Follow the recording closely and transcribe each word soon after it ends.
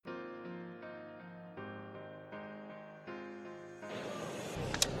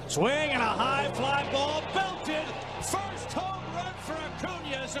Swing and a high fly ball belted. First home run for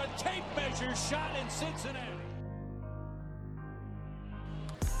Acuna as a tape measure shot in Cincinnati.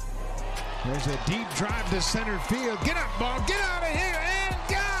 There's a deep drive to center field. Get up, ball. Get out of here. And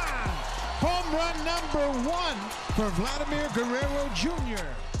gone. Home run number 1 for Vladimir Guerrero Jr.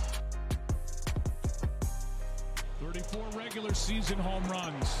 34 regular season home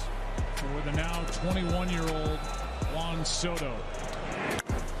runs for the now 21-year-old Juan Soto.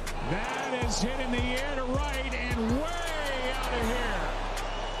 That is hit in the air to right and way out of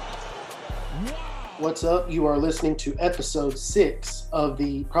here. Wow. What's up? You are listening to episode 6 of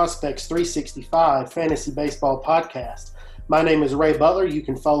the Prospects 365 Fantasy Baseball Podcast. My name is Ray Butler. You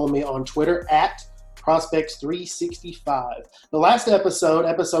can follow me on Twitter at Prospects 365. The last episode,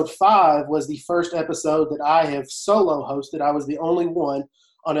 episode 5, was the first episode that I have solo hosted. I was the only one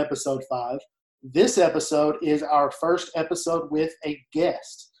on episode 5. This episode is our first episode with a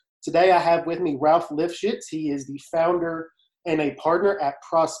guest. Today I have with me Ralph Lifshitz. He is the founder and a partner at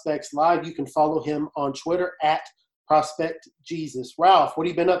Prospects Live. You can follow him on Twitter at ProspectJesus. Ralph, what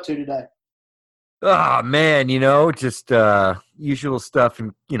have you been up to today? Oh, man, just usual stuff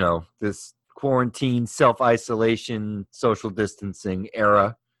in, this quarantine, self-isolation, social distancing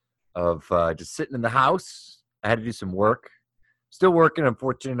era of just sitting in the house. I had to do some work. Still working. I'm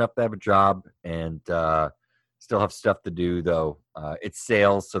fortunate enough to have a job and still have stuff to do, though. It's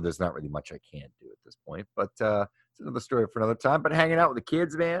sales, so there's not really much I can't do at this point. But it's another story for another time. But hanging out with the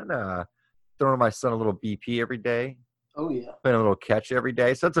kids, man, throwing my son a little BP every day. Oh, yeah. Playing a little catch every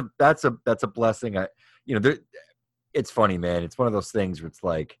day. So that's a blessing. It's funny, man. It's one of those things where it's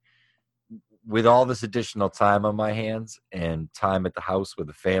like, with all this additional time on my hands and time at the house with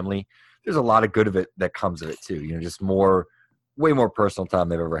the family, there's a lot of good of it that comes of it too. Just way more personal time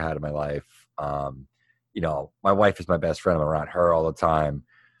than I've ever had in my life. My wife is my best friend. I'm around her all the time.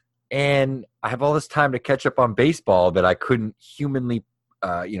 And I have all this time to catch up on baseball that I couldn't humanly,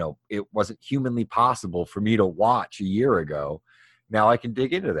 it wasn't humanly possible for me to watch a year ago. Now I can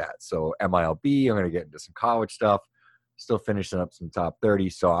dig into that. So MILB, I'm going to get into some college stuff, still finishing up some top 30.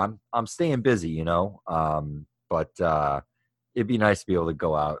 So I'm staying busy, but it'd be nice to be able to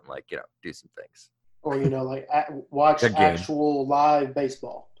go out and do some things. Or, watch actual live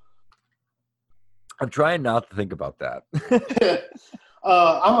baseball. I'm trying not to think about that.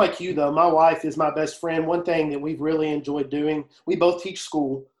 I'm like you, though. My wife is my best friend. One thing that we've really enjoyed doing, we both teach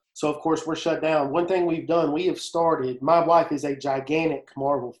school, so of course we're shut down. One thing we've done, we have started, my wife is a gigantic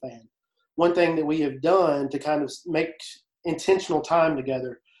Marvel fan. One thing that we have done to kind of make intentional time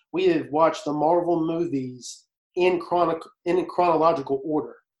together, we have watched the Marvel movies in chronological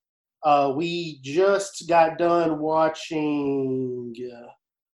order. We just got done watching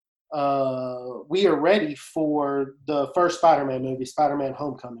we are ready for the first Spider-Man movie, Spider-Man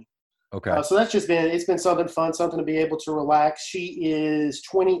Homecoming. Okay. So that's it's been something fun, something to be able to relax. She is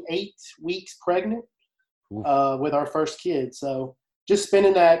 28 weeks pregnant with our first kid. So just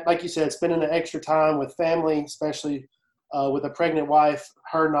spending that, like you said, spending the extra time with family, especially with a pregnant wife,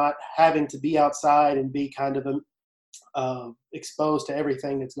 her not having to be outside and be kind of exposed to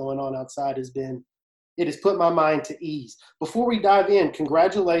everything that's going on outside it has put my mind to ease. Before we dive in,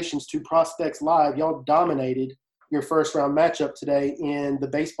 congratulations to Prospects Live. Y'all dominated your first round matchup today in the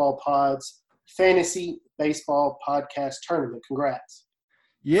Baseball Pod's Fantasy Baseball Podcast Tournament. Congrats.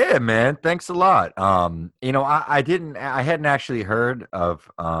 Yeah, man. Thanks a lot. I hadn't actually heard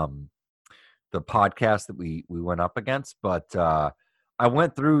of the podcast that we went up against, but I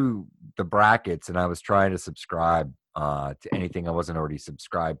went through the brackets and I was trying to subscribe to anything I wasn't already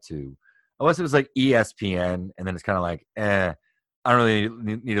subscribed to. Unless it was like ESPN, and then it's kind of like, I don't really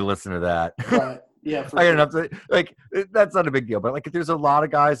need to listen to that. Right. Yeah. I got enough to, that's not a big deal. But there's a lot of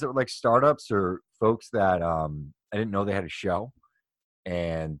guys that were like startups or folks that I didn't know they had a show.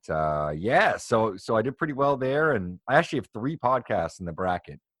 And so I did pretty well there. And I actually have 3 podcasts in the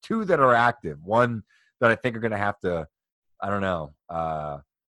bracket, 2 that are active, 1 that I think are going to have to, I don't know,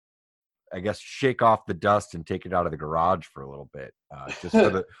 I guess shake off the dust and take it out of the garage for a little bit, just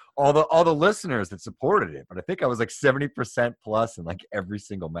for all the listeners that supported it. But I think I was 70% plus in every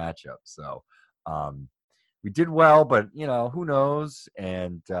single matchup. So we did well, but who knows?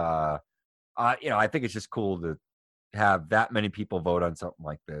 And I think it's just cool to have that many people vote on something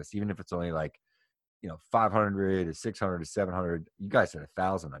like this, even if it's only 500 to 600 to 700. You guys had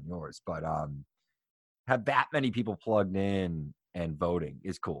 1,000 on yours, but have that many people plugged in and voting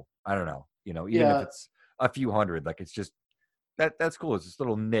is cool. I don't know, even if it's a few hundred, it's just that's cool. It's this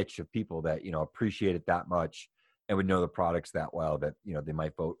little niche of people that, appreciate it that much and would know the products that well that, they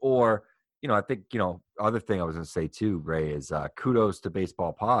might vote, or I think, other thing I was going to say too, Ray, is kudos to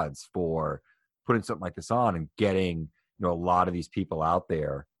Baseball Pods for putting something like this on and getting, a lot of these people out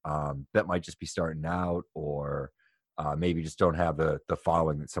there that might just be starting out or maybe just don't have the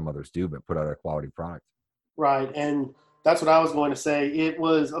following that some others do, but put out a quality product. Right. And that's what I was going to say. It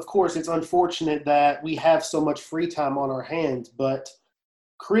was, of course, it's unfortunate that we have so much free time on our hands, but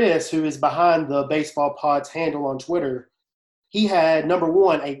Chris, who is behind the Baseball Pods handle on Twitter, he had, number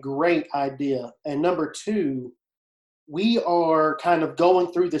one, a great idea. And number two, we are kind of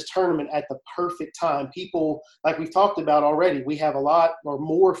going through this tournament at the perfect time. People, like we've talked about already, we have a lot or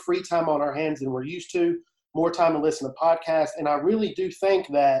more free time on our hands than we're used to, more time to listen to podcasts. And I really do think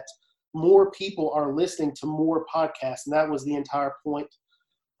that more people are listening to more podcasts. And that was the entire point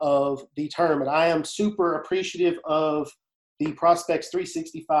of the tournament. I am super appreciative of the Prospects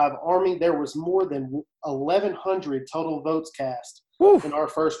 365 Army. There was more than 1,100 total votes cast in our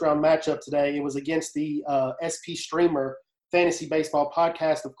first round matchup today. It was against the SP Streamer Fantasy Baseball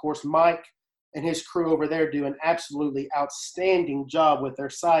Podcast. Of course, Mike and his crew over there do an absolutely outstanding job with their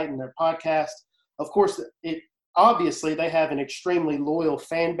site and their podcast. Of course, obviously they have an extremely loyal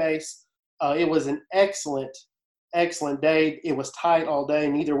fan base. It was an excellent day. It was tight all day.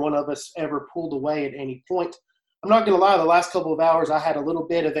 Neither one of us ever pulled away at any point. I'm not going to lie, the last couple of hours I had a little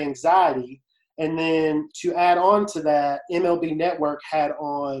bit of anxiety. And then to add on to that, MLB Network had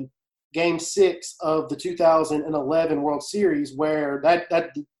on Game 6 of the 2011 World Series where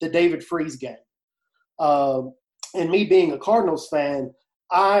the David Freese game. And me being a Cardinals fan,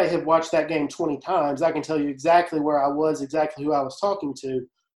 I have watched that game 20 times. I can tell you exactly where I was, exactly who I was talking to.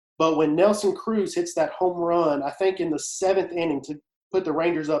 But when Nelson Cruz hits that home run, I think in the 7th inning to put the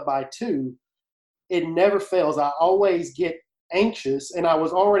Rangers up by 2, it never fails. I always get anxious, and I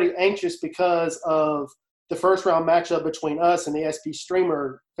was already anxious because of the first round matchup between us and the SP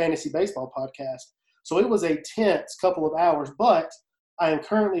Streamer Fantasy Baseball Podcast. So it was a tense couple of hours, but I am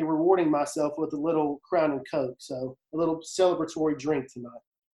currently rewarding myself with a little Crown and Coke, so a little celebratory drink tonight.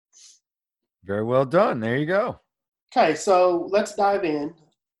 Very well done. There you go. Okay, so let's dive in.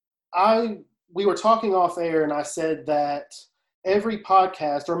 We were talking off air, and I said that every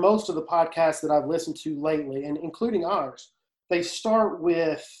podcast, or most of the podcasts that I've listened to lately, and including ours, they start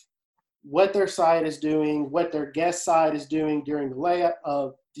with what their site is doing, what their guest site is doing during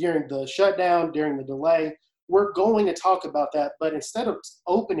the shutdown, during the delay. We're going to talk about that, but instead of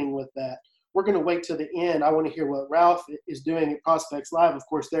opening with that, we're going to wait till the end. I want to hear what Ralph is doing at Prospects Live. Of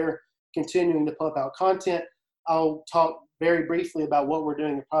course, they're continuing to pump out content. I'll talk very briefly about what we're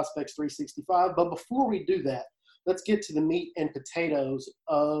doing at Prospects 365, but before we do that, let's get to the meat and potatoes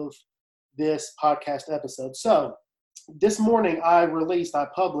of this podcast episode. So this morning I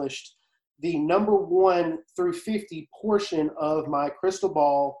published the number 1 through 50 portion of my Crystal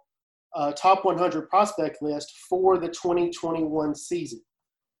Ball top 100 prospect list for the 2021 season.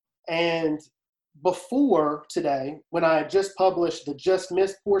 And before today, when I just published the just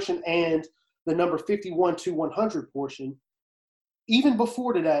missed portion and the number 51 to 100 portion, even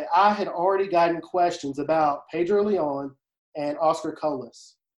before today, I had already gotten questions about Pedro Leon and Oscar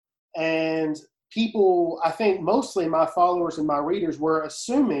Colas. And people, I think mostly my followers and my readers were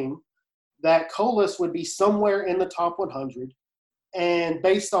assuming that Colas would be somewhere in the top 100. And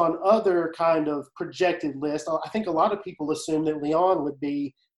based on other kind of projected lists, I think a lot of people assumed that Leon would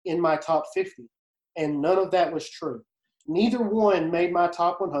be in my top 50. And none of that was true. Neither one made my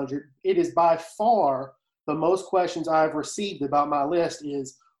top 100. It is by far the most questions I've received about my list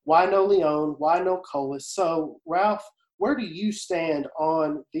is why no Leon, why no Colas? So, Ralph, where do you stand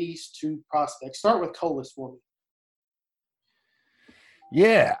on these two prospects? Start with Colas for me.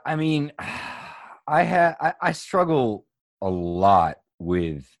 Yeah, I mean, I struggle a lot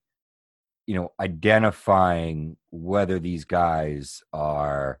with, identifying whether these guys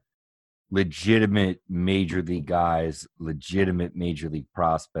are legitimate major league guys, legitimate major league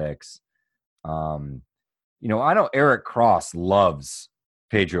prospects. I know Eric Cross loves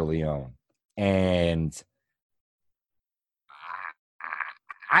Pedro Leon, and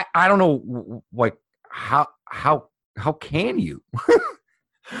I don't know, like, how can you?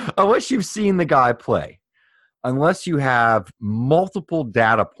 Unless you've seen the guy play, unless you have multiple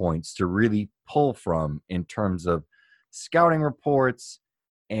data points to really pull from in terms of scouting reports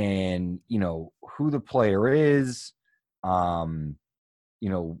and, who the player is, what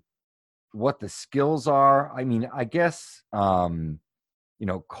the skills are. I mean, I guess,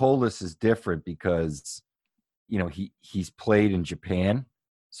 Colas is different because, he's played in Japan.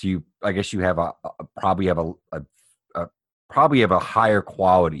 So I guess you have probably have a higher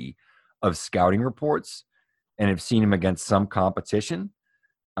quality of scouting reports and have seen him against some competition.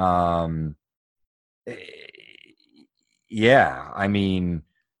 And Yeah, I mean,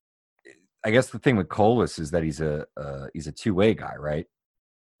 I guess the thing with Colas is that he's a two-way guy, right?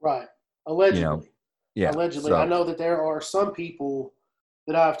 Right. You know, Allegedly. yeah. Allegedly. I So know that there are some people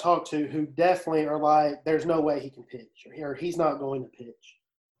that I've talked to who definitely are like, there's no way he can pitch, or he's not going to pitch.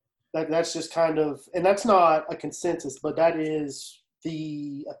 That's just kind of, and that's not a consensus, but that is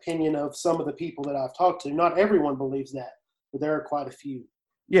the opinion of some of the people that I've talked to. Not everyone believes that, but there are quite a few.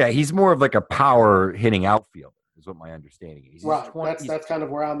 yeah, he's more of like a power hitting outfielder, is what my understanding is. Right. That's kind of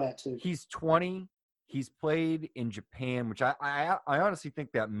where I'm at too. He's 20. He's played in Japan, which I honestly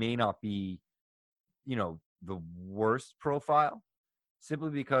think that may not be, the worst profile, simply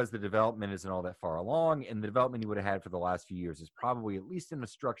because the development isn't all that far along, and the development he would have had for the last few years is probably at least in a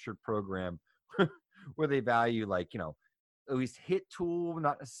structured program where they value at least hit tool,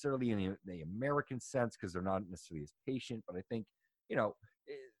 not necessarily in the American sense because they're not necessarily as patient, but I think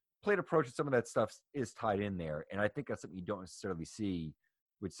plate approach and some of that stuff is tied in there, and I think that's something you don't necessarily see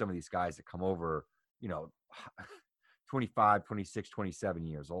with some of these guys that come over 25, 26, 27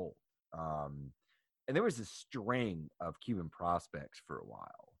 years old. And there was a string of Cuban prospects for a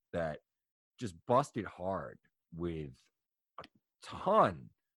while that just busted hard with a ton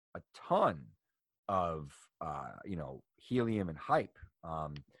of helium and hype.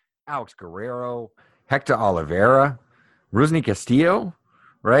 Alex Guerrero, Hector Oliveira, Rusney Castillo,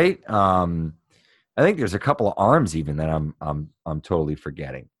 right? I think there's a couple of arms even that I'm totally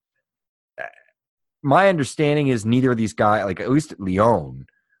forgetting. My understanding is neither of these guys, like at least Leon,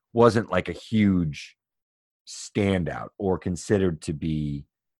 wasn't like a huge standout or considered to be,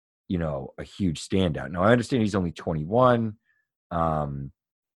 a huge standout. Now I understand he's only 21,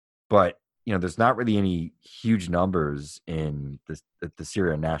 but there's not really any huge numbers in the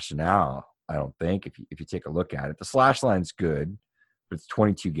Serie Nacional. I don't think if you take a look at it, the slash line's good, but it's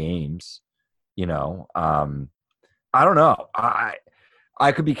 22 games. I don't know.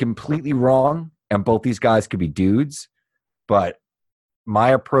 I could be completely wrong, and both these guys could be dudes, but my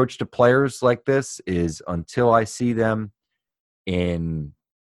approach to players like this is until I see them in,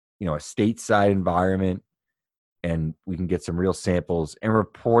 a stateside environment and we can get some real samples and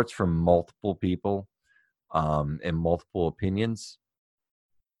reports from multiple people and multiple opinions,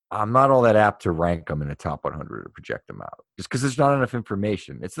 I'm not all that apt to rank them in a top 100 or project them out just because there's not enough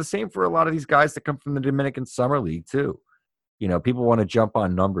information. It's the same for a lot of these guys that come from the Dominican Summer League too. People want to jump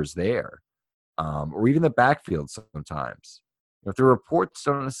on numbers there, or even the backfield sometimes. If the reports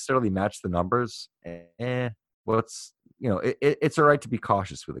don't necessarily match the numbers, it's all right to be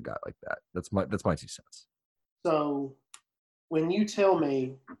cautious with a guy like that. That's my 2 cents. So when you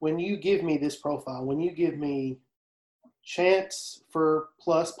give me this profile, when you give me chance for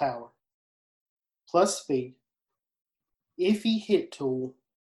plus power, plus speed, iffy hit tool,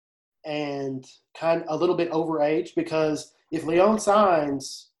 and kind of a little bit overage, because if Leon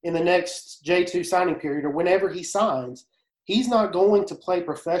signs in the next J2 signing period or whenever he signs, he's not going to play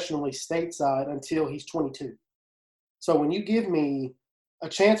professionally stateside until he's 22. So when you give me a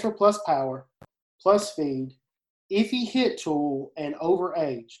chance for plus power, plus speed, iffy hit tool, and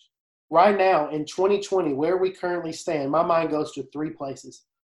overaged, right now in 2020, where we currently stand, my mind goes to 3 places.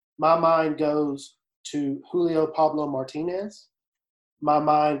 My mind goes to Julio Pablo Martinez. My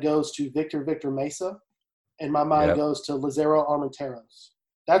mind goes to Victor Mesa. And my mind goes to Lazaro Armenteros.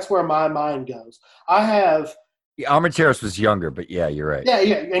 That's where my mind goes. Armenteros was younger, but yeah, you're right. Yeah,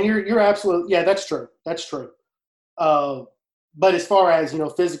 and you're absolutely, yeah, that's true. That's true. But as far as,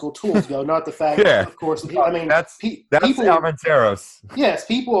 physical tools go, not the fact, of course, that's people, Armenteros. Yes,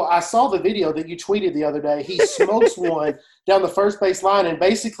 I saw the video that you tweeted the other day. He smokes one down the first base line and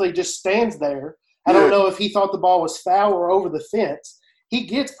basically just stands there. I don't know if he thought the ball was foul or over the fence. He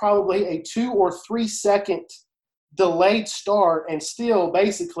gets probably a 2 or 3 second delayed start and still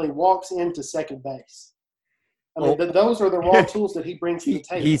basically walks into second base. Those are the raw tools that he brings to the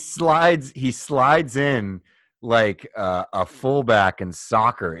table. He slides in like a fullback in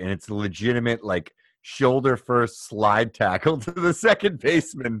soccer, and it's a legitimate like shoulder first slide tackle to the second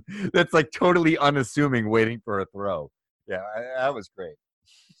baseman. That's like totally unassuming, waiting for a throw. Yeah, that was great.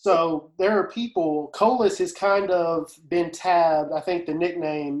 So there are people, Colas has kind of been tabbed. I think the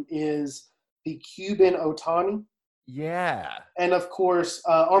nickname is the Cuban Ohtani. Yeah. And of course,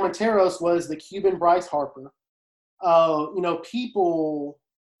 Armenteros was the Cuban Bryce Harper. People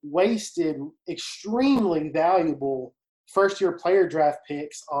wasted extremely valuable first-year player draft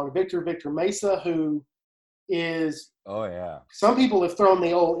picks on Victor Mesa, who is – oh, yeah. Some people have thrown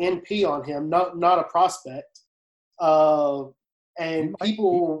the old NP on him, not a prospect. And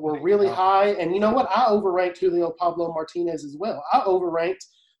people were really high. And you know what? I overranked Julio Pablo Martinez as well. I overranked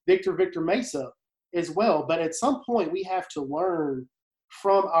Victor Mesa. as well. But at some point, we have to learn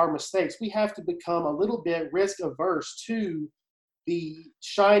from our mistakes. We have to become a little bit risk averse to the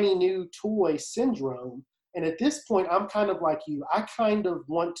shiny new toy syndrome. And at this point, I'm kind of like you. I kind of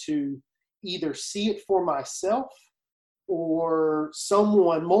want to either see it for myself or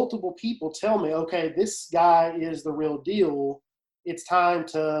multiple people tell me, okay, this guy is the real deal. It's time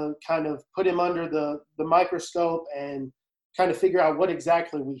to kind of put him under the microscope and kind of figure out what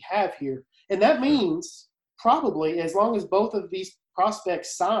exactly we have here. And that means probably as long as both of these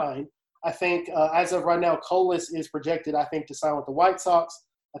prospects sign, I think as of right now, Colas is projected, I think, to sign with the White Sox.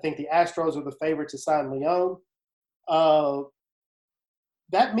 I think the Astros are the favorite to sign Leon.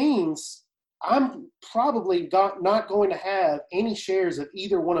 That means I'm probably not going to have any shares of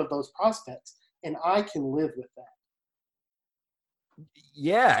either one of those prospects, and I can live with that.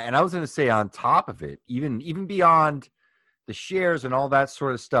 Yeah, and I was going to say on top of it, even beyond the shares and all that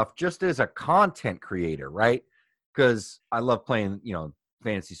sort of stuff, just as a content creator, right? Because I love playing,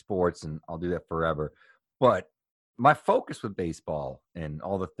 fantasy sports, and I'll do that forever. But my focus with baseball and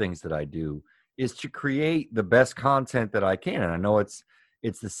all the things that I do is to create the best content that I can. And I know it's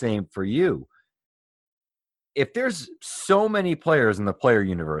the same for you. If there's so many players in the player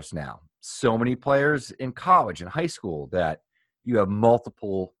universe now, so many players in college and high school that you have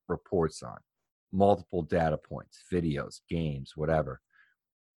multiple reports on, multiple data points, videos, games, whatever.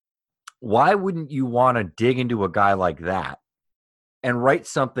 Why wouldn't you want to dig into a guy like that and write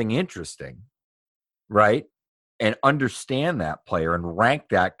something interesting, right? And understand that player and rank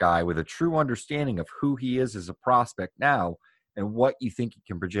that guy with a true understanding of who he is as a prospect now and what you think he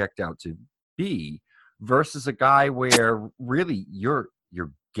can project out to be versus a guy where really you're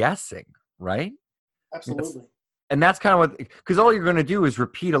guessing, right? Absolutely. And that's kind of what, because all you're going to do is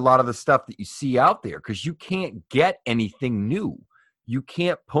repeat a lot of the stuff that you see out there because you can't get anything new. You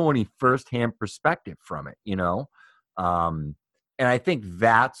can't pull any firsthand perspective from it, And I think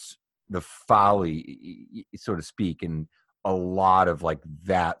that's the folly, so to speak, in a lot of like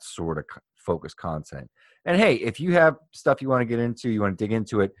that sort of focused content. And hey, if you have stuff you want to get into, you want to dig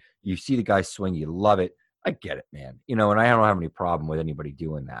into it, you see the guy swing, you love it. I get it, man. And I don't have any problem with anybody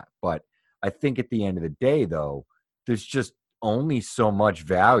doing that. But I think at the end of the day, though, there's just only so much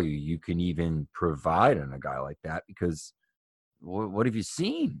value you can even provide on a guy like that because what have you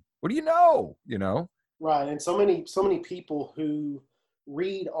seen? What do you know? Right. And so many people who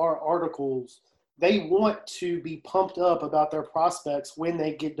read our articles, they want to be pumped up about their prospects when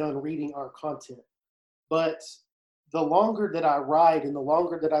they get done reading our content. But the longer that I write and the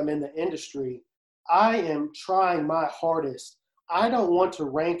longer that I'm in the industry, I am trying my hardest. I don't want to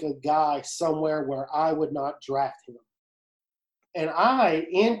rank a guy somewhere where I would not draft him. And I,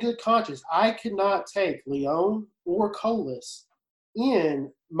 in good conscience, I could not take Leon or Colas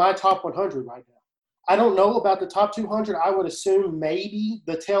in my top 100 right now. I don't know about the top 200. I would assume maybe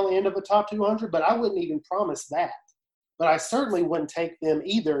the tail end of the top 200, but I wouldn't even promise that. But I certainly wouldn't take them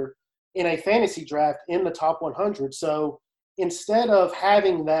either in a fantasy draft in the top 100. So instead of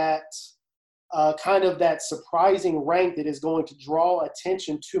having that kind of that surprising rank that is going to draw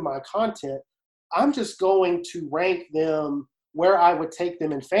attention to my content, I'm just going to rank them where I would take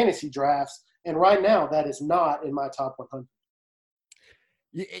them in fantasy drafts. And right now, that is not in my top 100.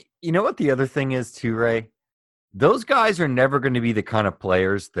 You know what the other thing is too, Ray? Those guys are never going to be the kind of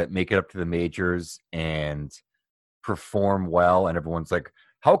players that make it up to the majors and perform well. And everyone's like,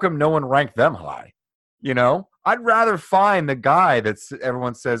 how come no one ranked them high? I'd rather find the guy that's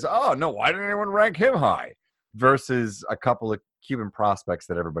everyone says, oh, no, why didn't anyone rank him high? Versus a couple of Cuban prospects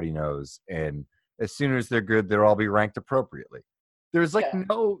that everybody knows. And as soon as they're good, they'll all be ranked appropriately. There's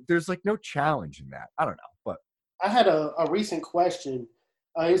no challenge in that. I don't know. But I had a recent question.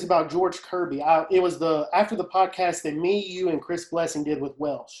 It was about George Kirby. It was after the podcast that me, you, and Chris Blessing did with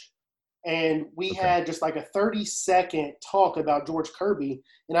Welsh. And we had just like a 30-second talk about George Kirby.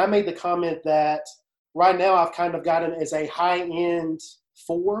 And I made the comment that right now I've kind of got him as a high-end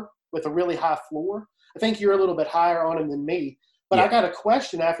 4 with a really high floor. I think you're a little bit higher on him than me. But yeah. I got a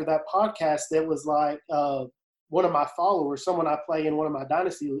question after that podcast that was like one of my followers, someone I play in one of my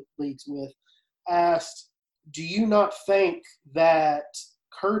dynasty leagues with, asked, do you not think that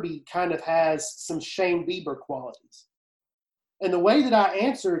Kirby kind of has some Shane Bieber qualities? And the way that I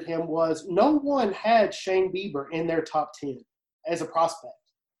answered him was no one had Shane Bieber in their top 10 as a prospect.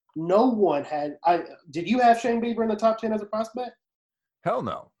 No one had. Did you have Shane Bieber in the top 10 as a prospect? Hell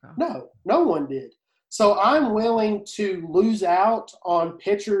no. No one did. So I'm willing to lose out on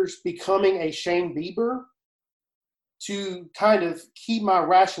pitchers becoming a Shane Bieber to kind of keep my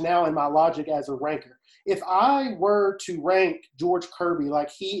rationale and my logic as a ranker. if I were to rank George Kirby like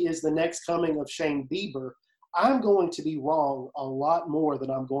he is the next coming of Shane Bieber, I'm going to be wrong a lot more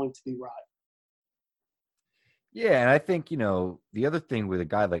than I'm going to be right. Yeah, and I think, the other thing with a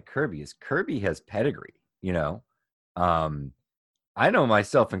guy like Kirby is Kirby has pedigree, I know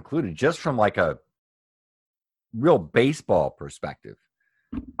myself included, just from like a real baseball perspective.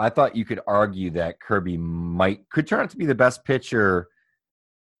 I thought you could argue that Kirby could turn out to be the best pitcher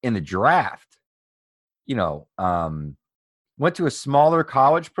in the draft. Went to a smaller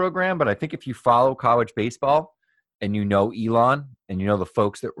college program, but I think if you follow college baseball and Elon and the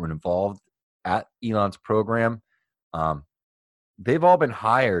folks that were involved at Elon's program, they've all been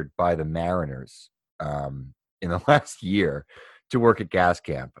hired by the Mariners in the last year to work at Gas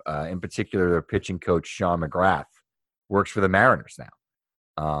Camp. In particular, their pitching coach, Sean McGrath, works for the Mariners now.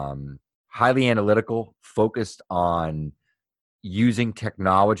 Highly analytical, focused on using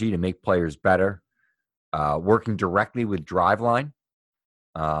technology to make players better, working directly with Driveline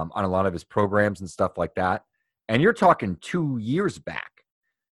on a lot of his programs and stuff like that. And you're talking 2 years back.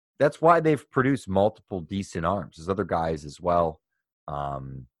 That's why they've produced multiple decent arms. There's other guys as well.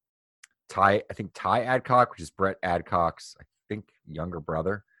 Ty Adcock, which is Brett Adcock's, I think, younger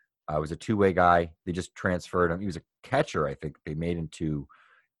brother, was a two-way guy. They just transferred him. He was a catcher, I think. They made him to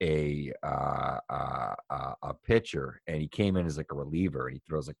a pitcher, and he came in as like a reliever, and he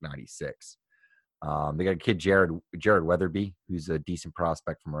throws like 96. They got a kid, Jared Weatherby, who's a decent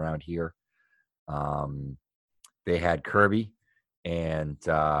prospect from around here. They had Kirby, and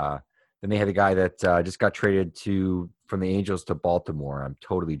then they had the guy that just got traded from the Angels to Baltimore. I'm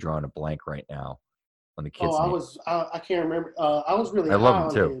totally drawing a blank right now on the kid's name. I can't remember. I was really I high love him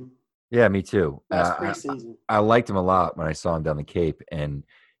on too. him Yeah, me too. last preseason. I liked him a lot when I saw him down the Cape, and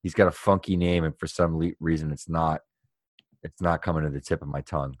he's got a funky name, and for some reason it's not coming to the tip of my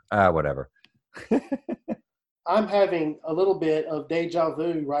tongue. Whatever. I'm having a little bit of deja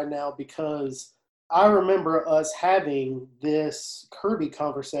vu right now because I remember us having this Kirby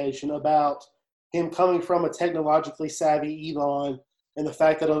conversation about him coming from a technologically savvy Elon and the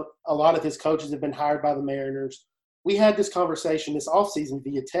fact that a lot of his coaches have been hired by the Mariners. We had this conversation this offseason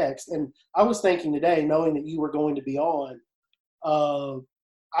via text, and I was thinking today, knowing that you were going to be on,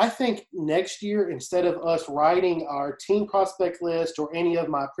 I think next year, instead of us writing our team prospect list or any of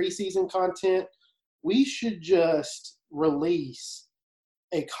my preseason content, we should just release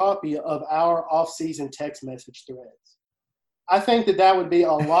a copy of our off-season text message threads. I think that would be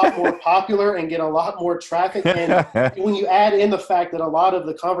a lot more popular and get a lot more traffic. And when you add in the fact that a lot of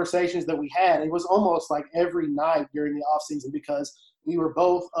the conversations that we had, it was almost like every night during the off-season because we were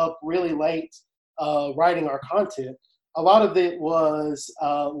both up really late writing our content. A lot of it was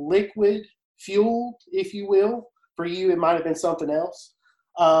liquid fueled, if you will. For you, it might have been something else.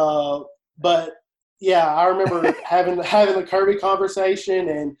 But yeah, I remember having the Kirby conversation,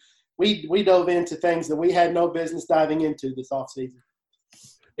 and we dove into things that we had no business diving into this offseason.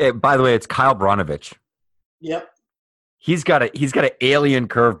 By the way, it's Kyle Brnovich. Yep. He's got an alien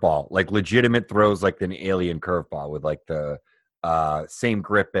curveball, like legitimate throws, like an alien curveball with like the same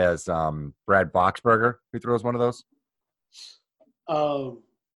grip as Brad Boxberger, who throws one of those.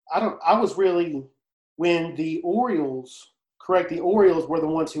 When the Orioles were the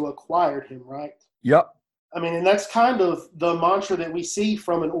ones who acquired him, right? Yep. I mean, and that's kind of the mantra that we see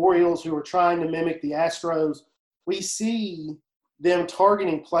from an Orioles who are trying to mimic the Astros. We see them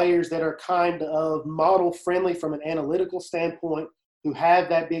targeting players that are kind of model-friendly from an analytical standpoint, who have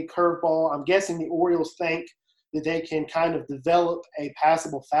that big curveball. I'm guessing the Orioles think that they can kind of develop a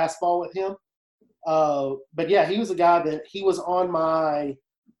passable fastball with him. But, yeah, he was a guy that he was on my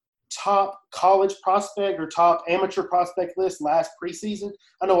top college prospect or top amateur prospect list last preseason.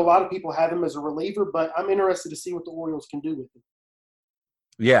 I know a lot of people have him as a reliever, but I'm interested to see what the Orioles can do with him.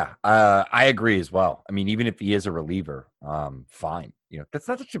 Yeah, I agree as well. I mean, even if he is a reliever, fine. That's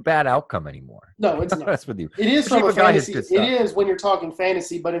not such a bad outcome anymore. No, it's not. That's with you. It is from a fantasy. It is when you're talking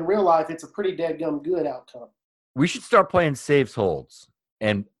fantasy, but in real life, it's a pretty dadgum good outcome. We should start playing saves holds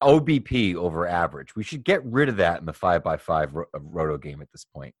and OBP over average. We should get rid of that in the 5x5 roto game at this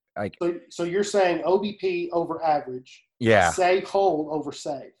point. So you're saying OBP over average, yeah, save hold over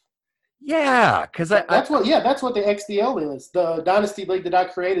save. Yeah, because that's what the XDL is. The dynasty league that I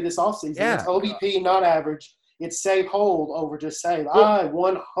created this offseason. Yeah. It's OBP, not average. It's save hold over just save. Well, I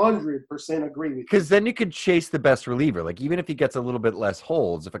 100% agree with you. Because then you could chase the best reliever. Like even if he gets a little bit less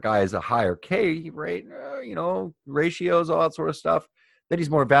holds, if a guy has a higher K rate, ratios, all that sort of stuff, then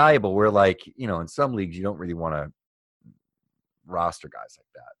he's more valuable. Where in some leagues you don't really want to roster guys like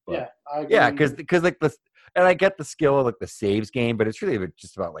that. But, yeah, I agree. Yeah, because like and I get the skill of like the saves game, but it's really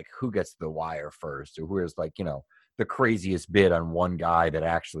just about like who gets to the wire first, or who is like, the craziest bid on one guy that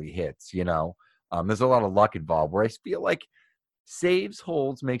actually hits, there's a lot of luck involved, where I feel like saves,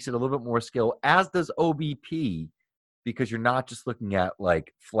 holds makes it a little bit more skill, as does OBP, because you're not just looking at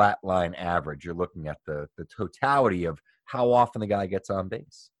like flat line average. You're looking at the totality of how often the guy gets on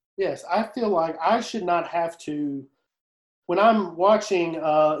base. Yes, I feel like I should not have to, when I'm watching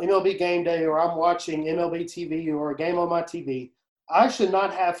MLB Game Day or I'm watching MLB TV or a game on my TV, I should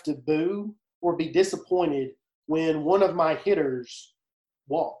not have to boo or be disappointed when one of my hitters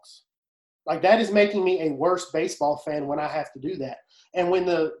walks. Like, that is making me a worse baseball fan when I have to do that. And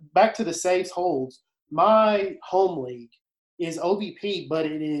back to the saves holds, my home league is OBP, but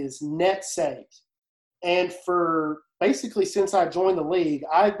it is net saves. And for basically since I joined the league,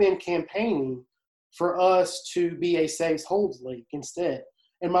 I've been campaigning for us to be a saves holds league instead.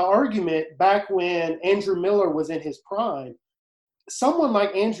 And my argument back when Andrew Miller was in his prime, someone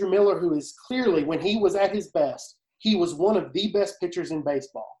like Andrew Miller, who is clearly, when he was at his best, he was one of the best pitchers in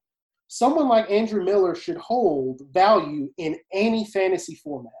baseball. Someone like Andrew Miller should hold value in any fantasy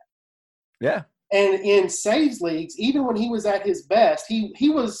format. Yeah. And in saves leagues, even when he was at his best, he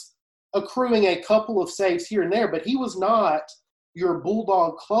was accruing a couple of saves here and there, but he was not your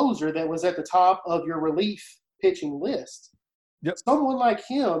bulldog closer that was at the top of your relief pitching list. Yep. Someone like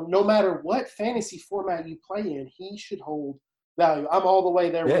him, no matter what fantasy format you play in, he should hold value. I'm all the way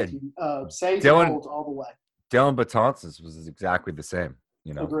there with you. Saves and holds all the way. Dellin Betances was exactly the same.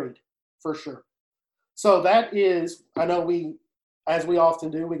 Agreed, for sure. So that is, I know as we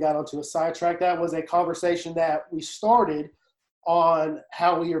often do, we got onto a sidetrack. That was a conversation that we started on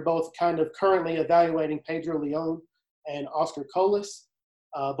how we are both kind of currently evaluating Pedro Leon and Oscar Colas.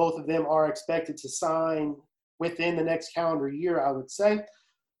 Both of them are expected to sign within the next calendar year, I would say.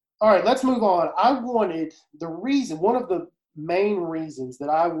 All right, let's move on. One of the main reasons that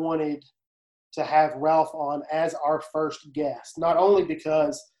I wanted to have Ralph on as our first guest, not only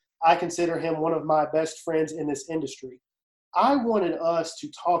because I consider him one of my best friends in this industry, I wanted us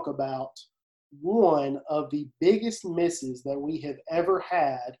to talk about one of the biggest misses that we have ever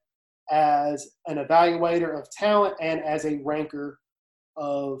had as an evaluator of talent and as a ranker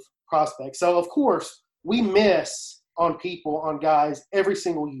of prospects. So, of course, we miss on guys every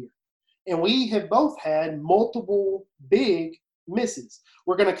single year. And we have both had multiple big misses.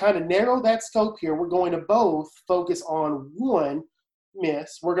 We're going to kind of narrow that scope here. We're going to both focus on one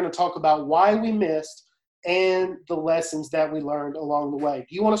miss. We're going to talk about why we missed and the lessons that we learned along the way.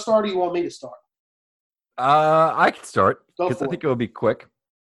 Do you want to start or you want me to start? I can start because I think it will be quick.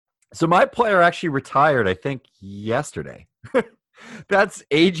 So my player actually retired, I think, yesterday. That's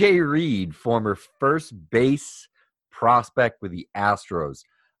AJ Reed, former first base prospect with the Astros.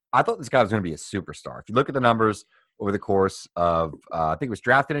 I thought this guy was going to be a superstar. If you look at the numbers over the course of, I think it was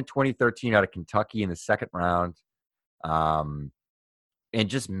drafted in 2013 out of Kentucky in the second round, and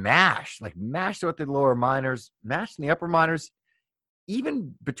just mashed throughout the lower minors, mashed in the upper minors,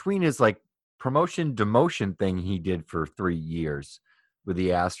 even between his promotion demotion thing he did for 3 years with the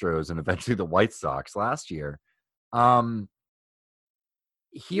Astros and eventually the White Sox last year.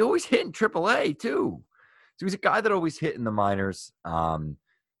 He always hit in AAA too. So he's a guy that always hit in the minors. I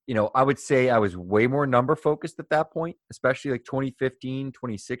would say I was way more number focused at that point, especially 2015,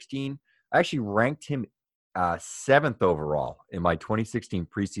 2016. I actually ranked him 7th overall in my 2016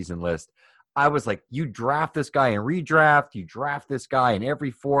 preseason list. I was like, you draft this guy in redraft, you draft this guy in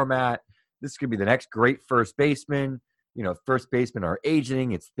every format. This could be the next great first baseman. First basemen are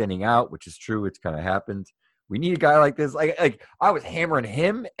aging, it's thinning out, which is true. It's kind of happened. We need a guy like this. Like I was hammering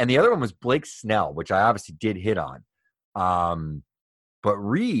him, and the other one was Blake Snell, which I obviously did hit on. But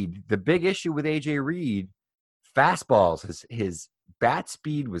Reed, the big issue with AJ Reed, fastballs, his bat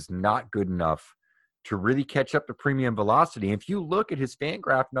speed was not good enough to really catch up to premium velocity. If you look at his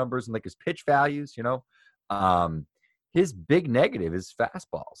FanGraph numbers and his pitch values, his big negative is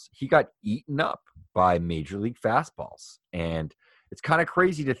fastballs. He got eaten up by major league fastballs. And it's kind of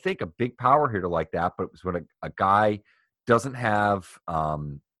crazy to think a big power hitter like that, but it was when a guy doesn't have,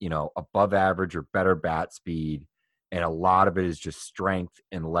 above average or better bat speed, and a lot of it is just strength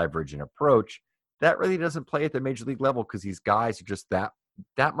and leverage and approach, that really doesn't play at the major league level because these guys are just that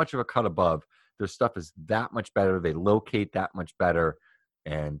much of a cut above. Their stuff is that much better. They locate that much better.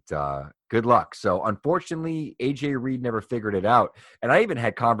 And good luck. So unfortunately, AJ Reed never figured it out. And I even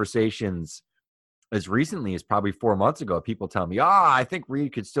had conversations as recently as probably 4 months ago. People tell me, I think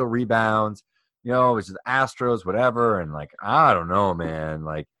Reed could still rebound. It's the Astros, whatever. And I don't know, man.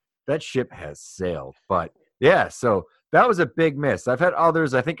 That ship has sailed. But yeah, so that was a big miss. I've had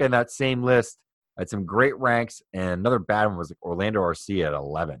others. I think in that same list, had some great ranks, and another bad one was Orlando Arcia at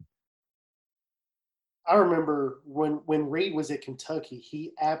 11. I remember when Reed was at Kentucky,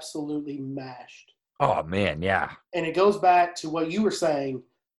 he absolutely mashed. Oh, man, yeah. And it goes back to what you were saying.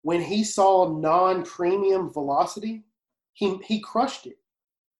 When he saw non-premium velocity, he crushed it.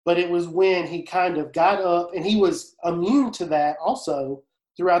 But it was when he kind of got up, and he was immune to that also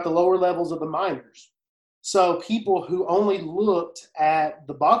throughout the lower levels of the minors. So people who only looked at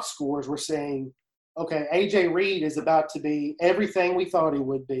the box scores were saying, okay, A.J. Reed is about to be everything we thought he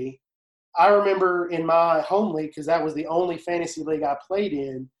would be. I remember in my home league, because that was the only fantasy league I played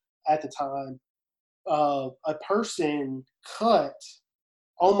in at the time, a person cut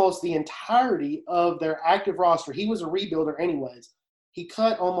almost the entirety of their active roster. He was a rebuilder anyways. He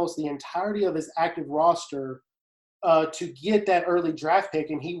cut almost the entirety of his active roster to get that early draft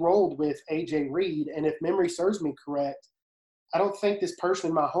pick, and he rolled with A.J. Reed. And if memory serves me correct, I don't think this person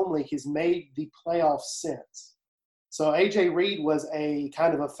in my home league has made the playoffs since. So A.J. Reed was a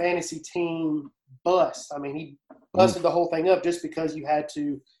kind of a fantasy team bust. I mean, he busted the whole thing up just because you had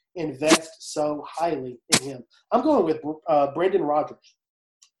to invest so highly in him. I'm going with Brendan Rodgers.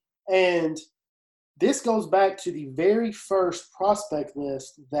 And this goes back to the very first prospect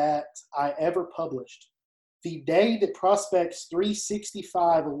list that I ever published. The day that Prospects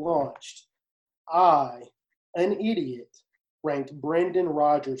 365 launched, I, an idiot, ranked Brendan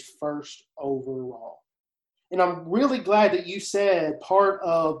Rodgers first overall. And I'm really glad that you said part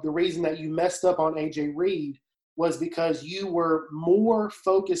of the reason that you messed up on A.J. Reed was because you were more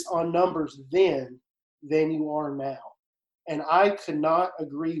focused on numbers then than you are now. And I could not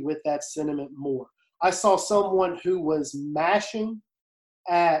agree with that sentiment more. I saw someone who was mashing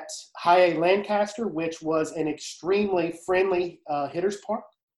at High A Lancaster, which was an extremely friendly hitter's park.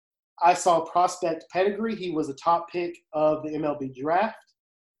 I saw Prospect Pedigree. He was a top pick of the MLB draft.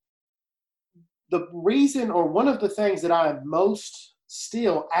 The reason, or one of the things that I am most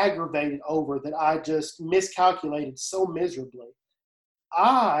still aggravated over that I just miscalculated so miserably,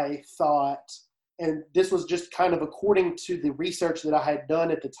 I thought, and this was just kind of according to the research that I had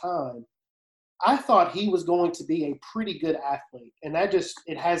done at the time, I thought he was going to be a pretty good athlete. And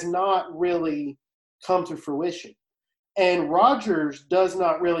it has not really come to fruition. And Rodgers does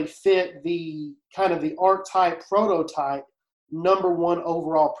not really fit the kind of the archetype, prototype, number one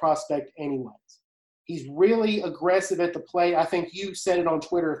overall prospect anyways. He's really aggressive at the plate. I think you said it on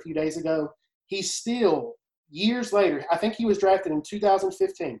Twitter a few days ago. He's still, years later, I think he was drafted in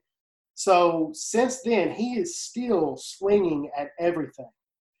 2015. So since then, he is still swinging at everything.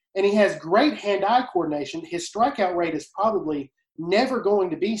 And he has great hand-eye coordination. His strikeout rate is probably never going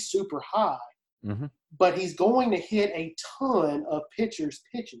to be super high, but he's going to hit a ton of pitchers'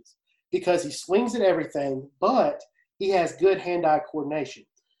 pitches because he swings at everything, but he has good hand-eye coordination.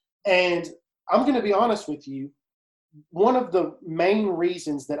 And I'm going to be honest with you, one of the main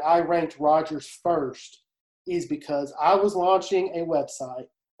reasons that I ranked Rodgers first is because I was launching a website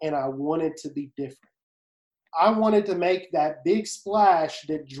and I wanted to be different. I wanted to make that big splash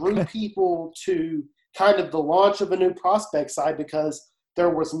that drew people to kind of the launch of a new prospect site because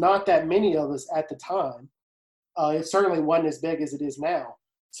there was not that many of us at the time. It certainly wasn't as big as it is now.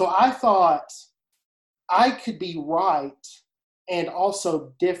 So I thought I could be right and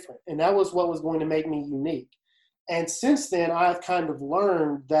also different, and that was what was going to make me unique. And since then, I've kind of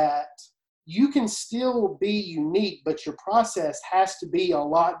learned that you can still be unique, but your process has to be a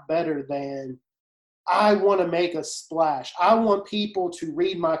lot better than I want to make a splash. I want people to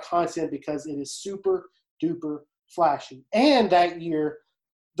read my content because it is super duper flashy. And that year,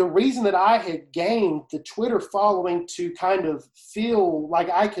 the reason that I had gained the Twitter following to kind of feel like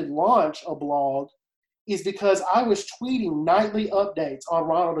I could launch a blog is because I was tweeting nightly updates on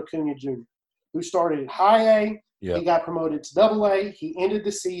Ronald Acuna Jr., who started at High A. Yep. He got promoted to Double A. He ended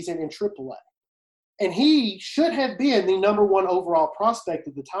the season in Triple A. And he should have been the number one overall prospect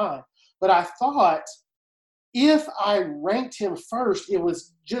at the time. But I thought if I ranked him first, it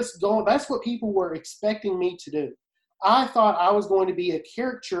was just going – that's what people were expecting me to do. I thought I was going to be a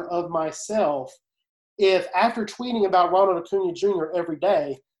caricature of myself if after tweeting about Ronald Acuna Jr. every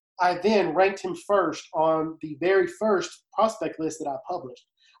day, I then ranked him first on the very first prospect list that I published.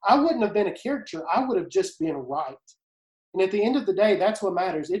 I wouldn't have been a caricature. I would have just been right. And at the end of the day, that's what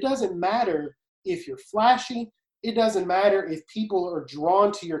matters. It doesn't matter if you're flashy. It doesn't matter if people are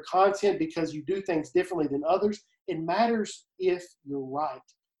drawn to your content because you do things differently than others. It matters if you're right.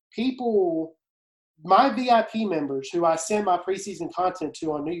 People, my VIP members who I send my preseason content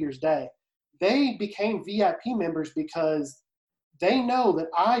to on New Year's Day, they became VIP members because they know that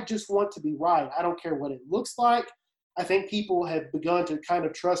I just want to be right. I don't care what it looks like. I think people have begun to kind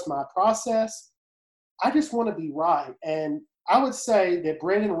of trust my process. I just want to be right. And I would say that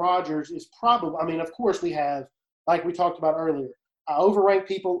Brendan Rodgers is probably, I mean, of course we have, like we talked about earlier, I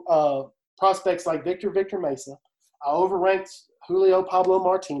overranked prospects like Victor Mesa. I overranked Julio Pablo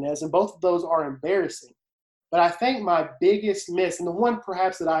Martinez, and both of those are embarrassing. But I think my biggest miss, and the one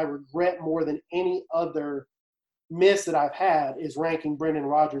perhaps that I regret more than any other miss that I've had, is ranking Brendan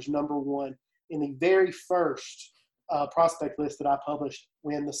Rodgers number one in the very first prospect list that I published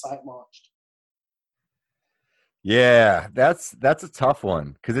when the site launched. Yeah, that's a tough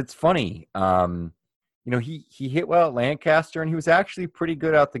one because it's funny. He hit well at Lancaster, and he was actually pretty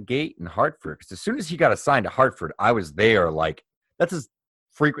good out the gate in Hartford. Because as soon as he got assigned to Hartford, I was there. Like, that's as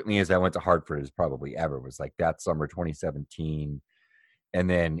frequently as I went to Hartford as probably ever. Was like that summer 2017, and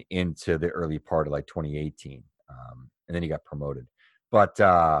then into the early part of like 2018, and then he got promoted. But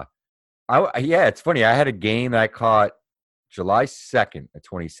it's funny. I had a game that I caught July 2nd of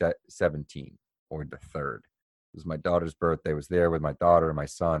 2017, or the 3rd. It was my daughter's birthday. I was there with my daughter and my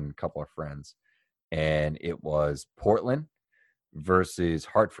son, a couple of friends. And it was Portland versus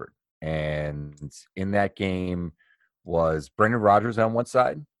Hartford. And in that game was Brendan Rodgers on one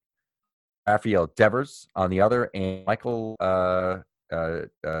side, Rafael Devers on the other, and Michael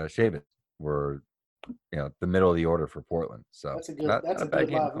Chavis were, the middle of the order for Portland. So that's a good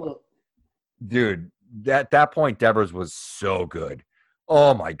live look. Dude, at that point, Devers was so good.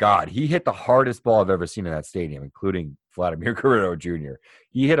 Oh, my God. He hit the hardest ball I've ever seen in that stadium, including Vladimir Guerrero Jr.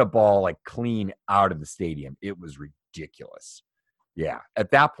 He hit a ball like clean out of the stadium. It was ridiculous. Yeah.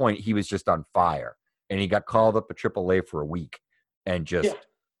 At that point, he was just on fire. And he got called up to AAA for a week and just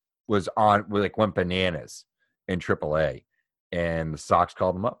went bananas in AAA. And the Sox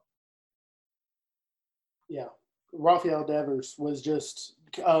called him up. Yeah. Rafael Devers was just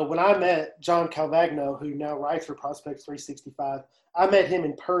when I met John Calvagno, who now writes for Prospects 365, I met him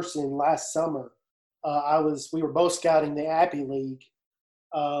in person last summer. We were both scouting the Appy League,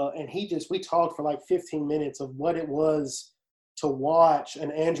 and we talked for like 15 minutes of what it was to watch an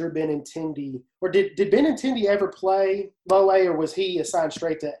Andrew Benintendi. Or did Benintendi ever play low A, or was he assigned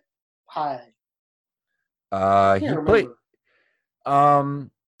straight to high A? He played.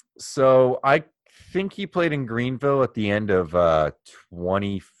 So I think he played in Greenville at the end of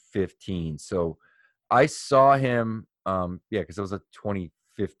 2015. So I saw him. Because it was a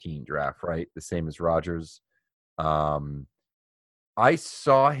 2015 draft, right? The same as Rodgers. I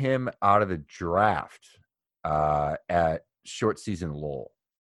saw him out of the draft at short season Lowell,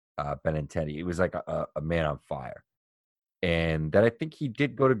 Benintendi. He was like a man on fire. And then I think he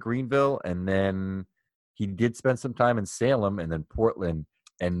did go to Greenville, and then he did spend some time in Salem and then Portland,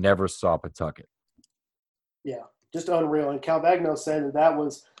 and never saw Pawtucket. Yeah, just unreal. And Calvagno said that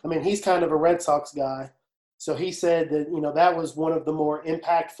was, he's kind of a Red Sox guy. So he said that, that was one of the more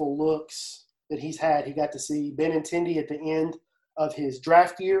impactful looks that he's had. He got to see Benintendi at the end of his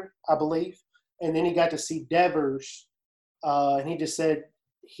draft year, I believe. And then he got to see Devers. And he just said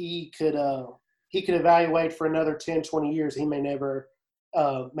he could evaluate for another 10, 20 years. He may never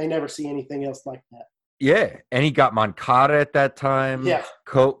see anything else like that. Yeah. And he got Moncada at that time. Yeah.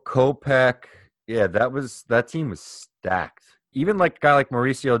 Kopech. Yeah, that team was stacked. Even like a guy like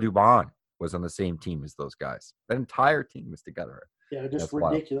Mauricio Dubon was on the same team as those guys. That entire team was together. Yeah, just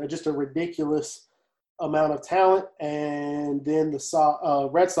ridiculous. Wild. Just a ridiculous amount of talent. And then the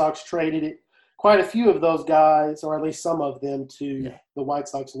Red Sox traded it. Quite a few of those guys, or at least some of them, to the White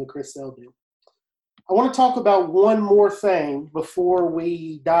Sox and the Chris Sale deal. I want to talk about one more thing before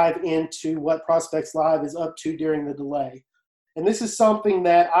we dive into what Prospects Live is up to during the delay. And this is something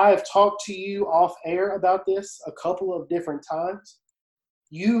that I have talked to you off air about this a couple of different times.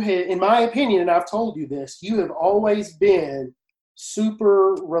 You have, in my opinion, and I've told you this, you have always been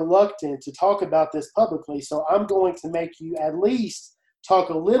super reluctant to talk about this publicly. So I'm going to make you at least talk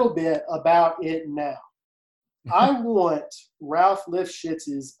a little bit about it now. I want Ralph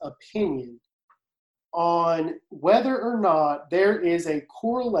Lifshitz's opinion on whether or not there is a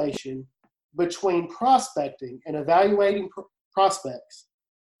correlation between prospecting and evaluating prospects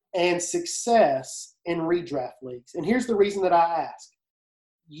and success in redraft leagues. And here's the reason that I ask.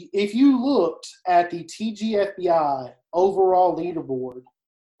 If you looked at the TGFBI overall leaderboard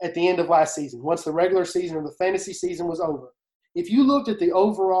at the end of last season, once the regular season or the fantasy season was over, if you looked at the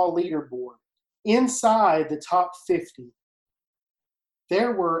overall leaderboard inside the top 50,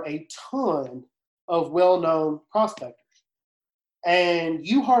 there were a ton of well-known prospectors. And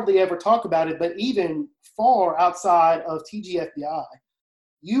you hardly ever talk about it, but even far outside of TGFBI,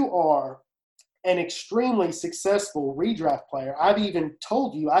 you are an extremely successful redraft player. I've even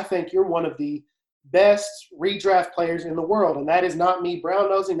told you I think you're one of the best redraft players in the world. And that is not me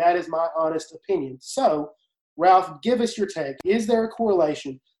brown-nosing. That is my honest opinion. So, Ralph, give us your take. Is there a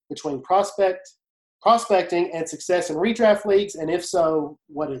correlation between prospecting and success in redraft leagues? And if so,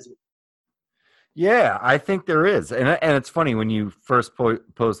 what is it? Yeah, I think there is. And it's funny, when you first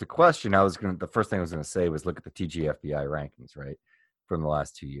posed the question, the first thing I was going to say was look at the TGFBI rankings, right, from the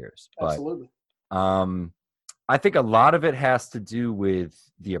last 2 years. Absolutely. But I think a lot of it has to do with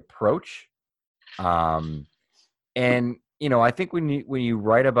the approach. And, I think when you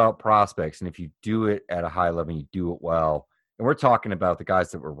write about prospects, and if you do it at a high level, and you do it well, and we're talking about the guys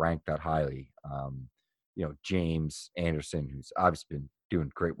that were ranked that highly, James Anderson, who's obviously been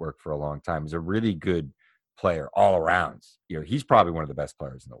doing great work for a long time, is a really good player all around. He's probably one of the best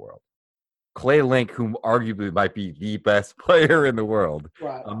players in the world. Clay Link, who arguably might be the best player in the world.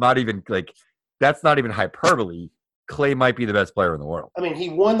 Right. I'm not even that's not even hyperbole. Clay might be the best player in the world. I mean, he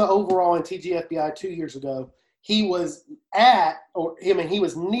won the overall in TGFBI 2 years ago. He was he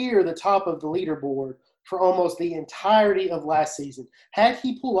was near the top of the leaderboard for almost the entirety of last season. Had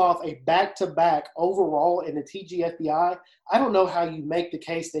he pulled off a back-to-back overall in the TGFBI, I don't know how you make the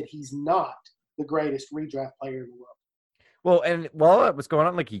case that he's not the greatest redraft player in the world. Well, and while that was going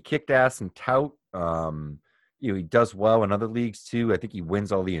on, he kicked ass in tout. He does well in other leagues too. I think he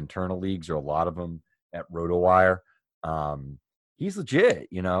wins all the internal leagues, or a lot of them, at RotoWire. He's legit,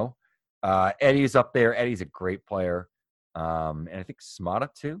 Eddie's up there. Eddie's a great player. And I think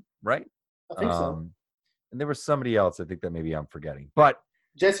Smata too, right? I think so. And there was somebody else I think that maybe I'm forgetting. But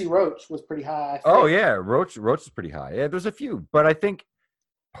Jesse Roach was pretty high. Oh, yeah. Roach is pretty high. Yeah, there's a few. But I think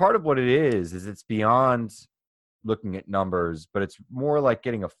part of what it is it's beyond looking at numbers, but it's more like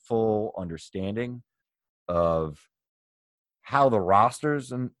getting a full understanding of how the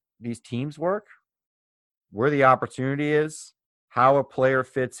rosters and these teams work, where the opportunity is, how a player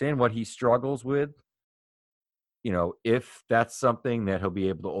fits in, what he struggles with. If that's something that he'll be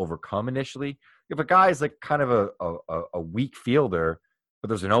able to overcome initially. If a guy is kind of a weak fielder, but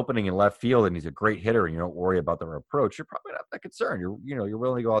there's an opening in left field and he's a great hitter and you don't worry about their approach, you're probably not that concerned. You're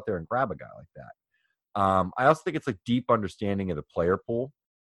willing to go out there and grab a guy like that. I also think it's a deep understanding of the player pool.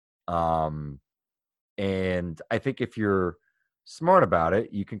 And I think if you're smart about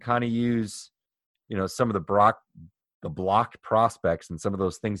it, you can kind of use, some of the blocked prospects and some of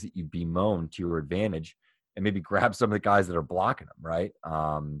those things that you bemoan to your advantage, and maybe grab some of the guys that are blocking them, right?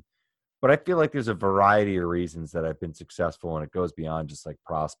 But I feel like there's a variety of reasons that I've been successful, and it goes beyond just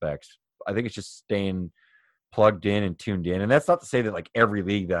prospects. I think it's just staying plugged in and tuned in. And that's not to say that every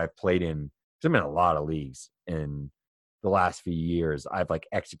league that I've played in, because I'm in a lot of leagues in the last few years, I've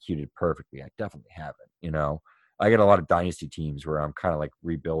executed perfectly. I definitely haven't, I get a lot of dynasty teams where I'm kind of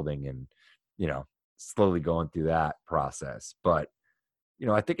rebuilding and, slowly going through that process. But,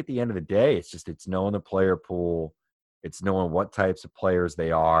 I think at the end of the day, it's knowing the player pool. It's knowing what types of players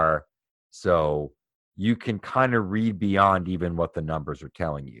they are. So you can kind of read beyond even what the numbers are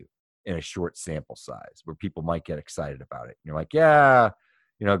telling you in a short sample size, where people might get excited about it. And you're like, yeah,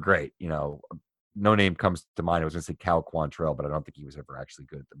 great. No name comes to mind. I was going to say Cal Quantrill, but I don't think he was ever actually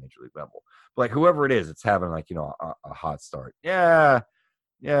good at the major league level. But whoever it is, it's having a hot start. Yeah,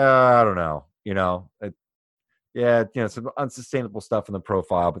 I don't know. Some unsustainable stuff in the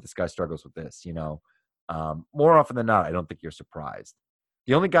profile, but this guy struggles with this. More often than not, I don't think you're surprised.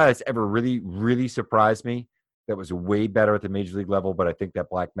 The only guy that's ever really, really surprised me that was way better at the major league level, but I think that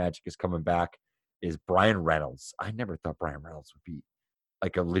black magic is coming back, is Brian Reynolds. I never thought Brian Reynolds would be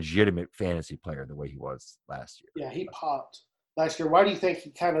a legitimate fantasy player the way he was last year. Yeah, he popped last year. Why do you think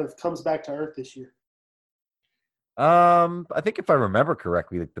he kind of comes back to earth this year? I think if I remember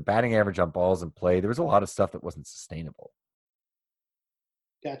correctly, the batting average on balls in play, there was a lot of stuff that wasn't sustainable.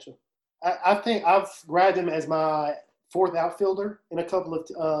 Gotcha. I think I've grabbed him as my fourth outfielder in a couple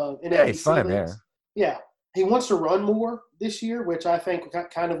of NFBC he's fine leagues. there. Yeah, he wants to run more this year, which I think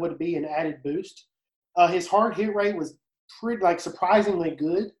kind of would be an added boost. His hard hit rate was pretty surprisingly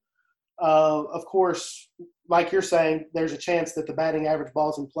good. Of course, like you're saying, there's a chance that the batting average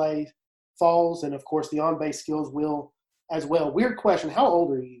balls in play falls, and of course the on-base skills will as well. Weird question: how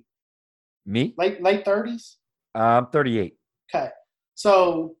old are you? Me? Late 30s? I'm 38. Okay,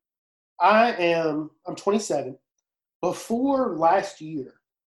 so I'm 27. Before last year,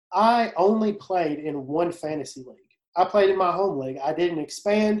 I only played in one fantasy league. I played in my home league. I didn't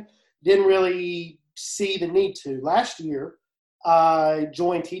expand, didn't really see the need to. Last year, I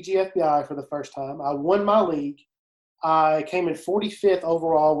joined TGFBI for the first time. I won my league. I came in 45th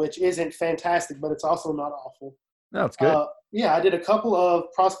overall, which isn't fantastic, but it's also not awful. No, it's good. I did a couple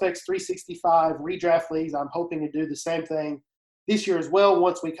of Prospects 365 redraft leagues. I'm hoping to do the same thing this year as well,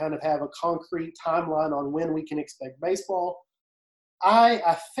 once we kind of have a concrete timeline on when we can expect baseball.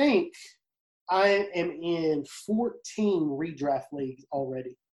 I think I am in 14 redraft leagues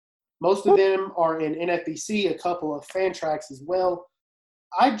already. Most of them are in NFBC, a couple of Fantrax as well.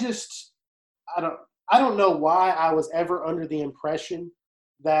 I don't know why I was ever under the impression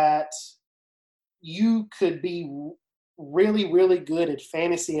that you could be really, really good at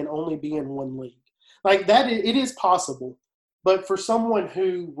fantasy and only be in one league. Like that, it is possible. But for someone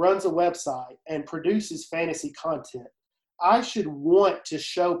who runs a website and produces fantasy content, I should want to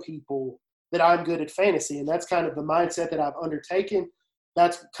show people that I'm good at fantasy. And that's kind of the mindset that I've undertaken.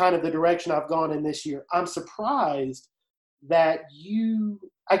 That's kind of the direction I've gone in this year. I'm surprised that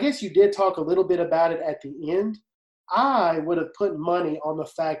I guess you did talk a little bit about it at the end. I would have put money on the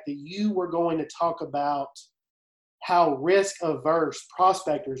fact that you were going to talk about how risk averse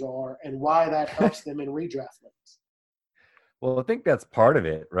prospectors are and why that helps them in redraft leagues. Well, I think that's part of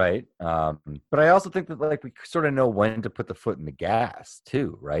it, right? But I also think that like we sort of know when to put the foot in the gas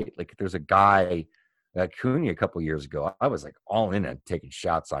too, right? Like if there's a guy like Cunha a couple of years ago, I was like all in on taking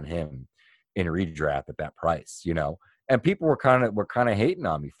shots on him in a redraft at that price, and people were kind of hating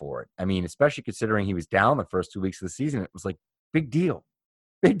on me for it. I mean, especially considering he was down the first 2 weeks of the season, it was like big deal.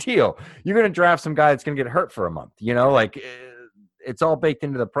 You're going to draft some guy that's going to get hurt for a month, like it's all baked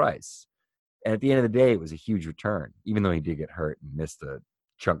into the price. And at the end of the day, it was a huge return, even though he did get hurt and missed a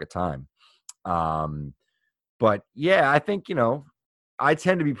chunk of time. But yeah, I think, I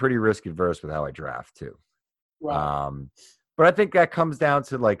tend to be pretty risk adverse with how I draft too. Right. But I think that comes down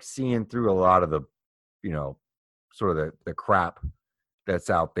to like seeing through a lot of the, sort of the crap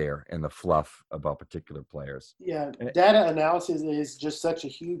that's out there and the fluff about particular players. Yeah, data analysis is just such a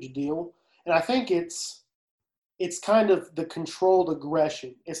huge deal. And I think it's kind of the controlled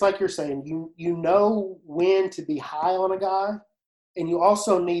aggression. It's like you're saying, you know when to be high on a guy, and you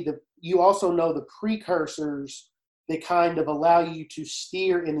also know the precursors that kind of allow you to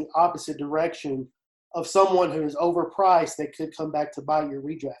steer in the opposite direction of someone who is overpriced that could come back to bite your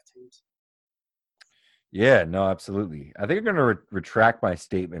redraft teams. Yeah, no, absolutely. I think I'm going to retract my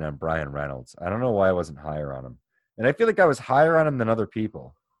statement on Brian Reynolds. I don't know why I wasn't higher on him. And I feel like I was higher on him than other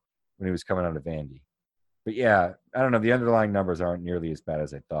people when he was coming out of Vandy. But yeah, I don't know. The underlying numbers aren't nearly as bad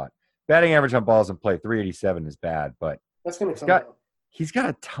as I thought. Batting average on balls in play, 387 is bad, but that's going to come out. He's got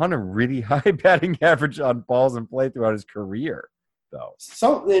a ton of really high batting average on balls in play throughout his career, though.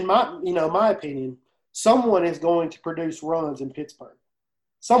 So, in my opinion, someone is going to produce runs in Pittsburgh.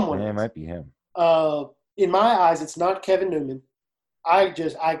 Someone. It might be him. In my eyes, it's not Kevin Newman. I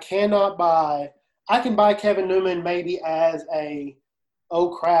cannot buy. I can buy Kevin Newman maybe as oh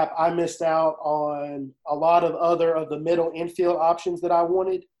crap, I missed out on a lot of the middle infield options that I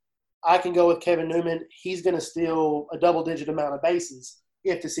wanted. I can go with Kevin Newman. He's going to steal a double-digit amount of bases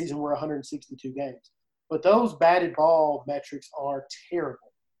if the season were 162 games. But those batted ball metrics are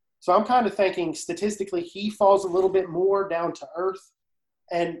terrible. So I'm kind of thinking statistically he falls a little bit more down to earth.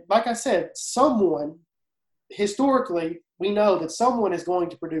 And like I said, historically, we know that someone is going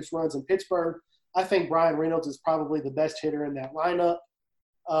to produce runs in Pittsburgh. I think Brian Reynolds is probably the best hitter in that lineup.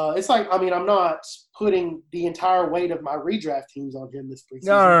 It's like, I'm not putting the entire weight of my redraft teams on him this preseason.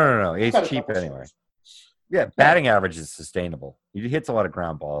 No. He's cheap anyway. Yeah, batting average is sustainable. He hits a lot of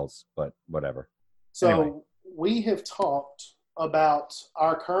ground balls, but whatever. So anyway. We have talked about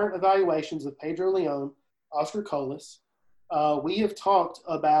our current evaluations of Pedro Leon, Oscar Colas. We have talked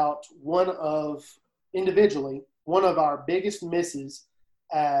about one of our biggest misses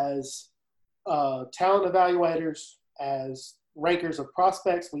as talent evaluators, as rankers of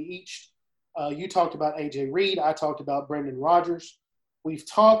prospects. You talked about AJ Reed. I talked about Brendan Rodgers. We've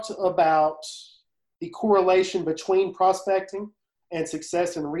talked about the correlation between prospecting and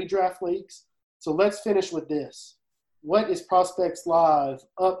success in redraft leagues. So let's finish with this. What is Prospects Live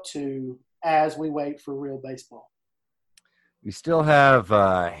up to as we wait for real baseball? We still have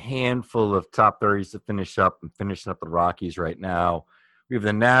a handful of top 30s to finish up. I'm finishing up the Rockies right now. We have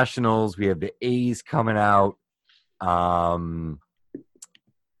the Nationals. We have the A's coming out. And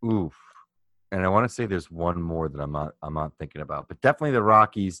I want to say there's one more that I'm not thinking about, but definitely the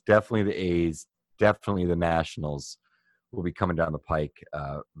Rockies, definitely the A's, definitely the Nationals will be coming down the pike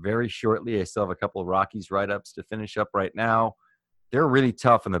very shortly. I still have a couple of Rockies write-ups to finish up right now. They're really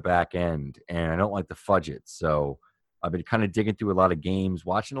tough in the back end, and I don't like to fudge it. So I've been kind of digging through a lot of games,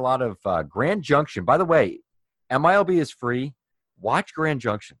 watching a lot of Grand Junction. By the way, MILB is free. Watch Grand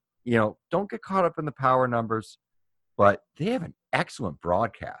Junction. Don't get caught up in the power numbers, but they have an excellent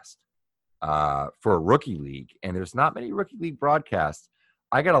broadcast for a rookie league, and there's not many rookie league broadcasts.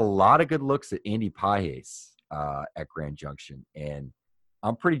 I got a lot of good looks at Andy Pages at Grand Junction, and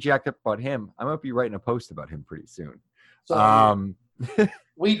I'm pretty jacked up about him. I might be writing a post about him pretty soon. So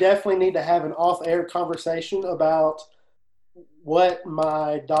we definitely need to have an off-air conversation about what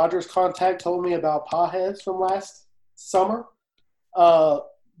my Dodgers contact told me about Pages from last summer.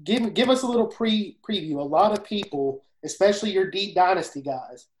 Give us a little preview. A lot of people, especially your deep dynasty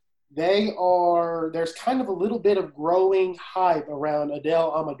guys, there's kind of a little bit of growing hype around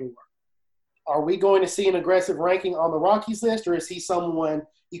Adel Amador. Are we going to see an aggressive ranking on the Rockies list, or is he someone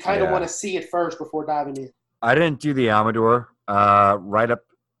you kind of want to see it first before diving in? I didn't do the Amador write-up.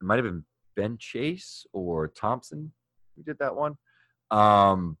 It might have been Ben Chase or Thompson who did that one.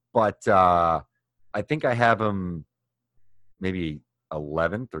 But I think I have him maybe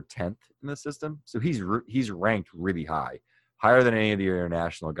 11th or 10th in the system. So he's ranked really high, higher than any of the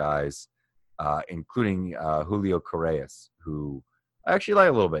international guys, including Julio Correas, who I actually like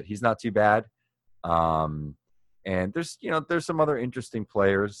a little bit. He's not too bad. And there's some other interesting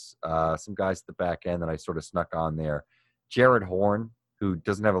players, some guys at the back end that I sort of snuck on there. Jared Horn, who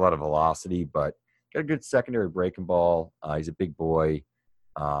doesn't have a lot of velocity, but got a good secondary breaking ball. He's a big boy.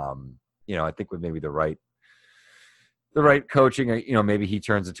 I think with maybe the right coaching, maybe he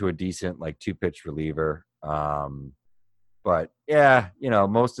turns into a decent like 2-pitch reliever. But yeah,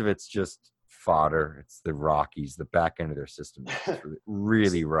 most of it's just fodder. It's the Rockies, the back end of their system is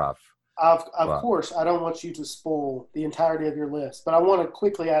really rough. Of course, I don't want you to spoil the entirety of your list, but I want to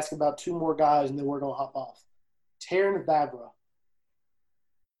quickly ask about 2 more guys, and then we're going to hop off. Terrin Vavra.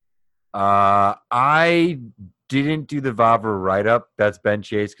 I didn't do the Vavra write-up. That's Ben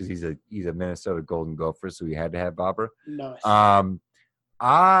Chase because he's a Minnesota Golden Gopher, so he had to have Vavra. Nice. I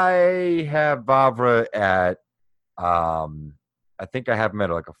have Vavra at I think I have him at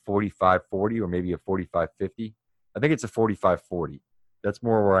like a 45-40 or maybe a 45-50. I think it's a 45-40. That's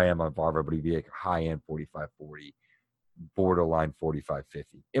more where I am on Vavra, but he'd be like high-end 45-40, borderline 45-50.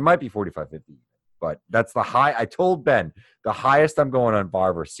 It might be 45-50, but that's the high. I told Ben the highest I'm going on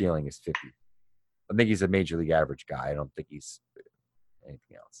Vavra ceiling is 50. I think he's a major league average guy. I don't think he's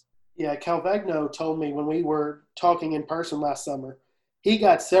anything else. Yeah, Calvagno told me when we were talking in person last summer, he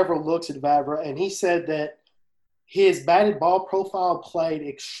got several looks at Vavra, and he said that his batted ball profile played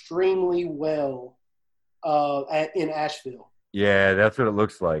extremely well in Asheville. Yeah, that's what it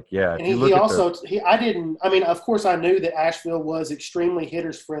looks like. Yeah. And of course I knew that Asheville was extremely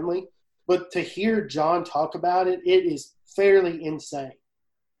hitters friendly, but to hear John talk about it, it is fairly insane.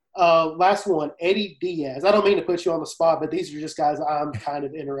 Last one, Eddie Diaz. I don't mean to put you on the spot, but these are just guys I'm kind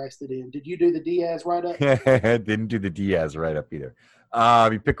of interested in. Did you do the Diaz write-up? Didn't do the Diaz write-up either.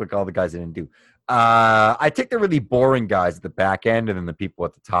 You pick like all the guys I didn't do. I take the really boring guys at the back end and then the people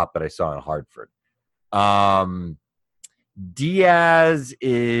at the top that I saw in Hartford. Diaz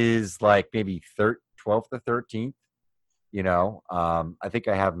is like maybe 12th to 13th. I think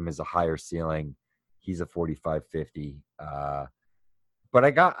I have him as a higher ceiling. He's a 45-50. But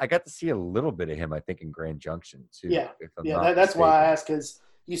I got to see a little bit of him, I think, in Grand Junction too. That's why I asked, because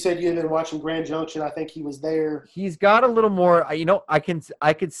you said you had been watching Grand Junction. I think he was there. He's got a little more. I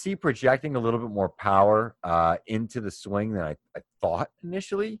could see projecting a little bit more power into the swing than I thought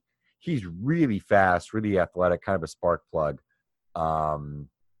initially. He's really fast, really athletic, kind of a spark plug. Was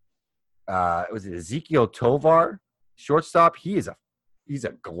it Ezekiel Tovar, shortstop? He's a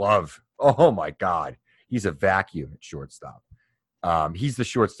glove. Oh my God, he's a vacuum at shortstop. He's the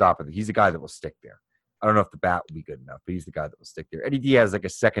shortstop. He's the guy that will stick there. I don't know if the bat will be good enough, but he's the guy that will stick there. Eddie Diaz is like a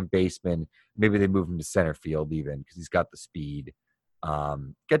second baseman. Maybe they move him to center field even because he's got the speed.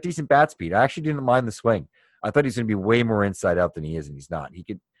 Got decent bat speed. I actually didn't mind the swing. I thought he's going to be way more inside out than he is, and he's not. He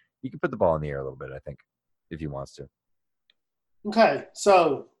could put the ball in the air a little bit, I think, if he wants to. Okay,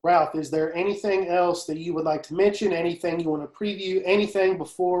 so Ralph, is there anything else that you would like to mention? Anything you want to preview? Anything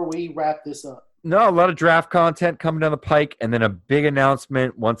before we wrap this up? No, a lot of draft content coming down the pike, and then a big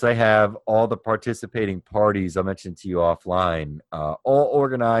announcement once I have all the participating parties I'll mention to you offline, all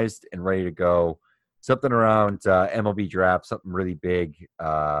organized and ready to go. Something around MLB draft, something really big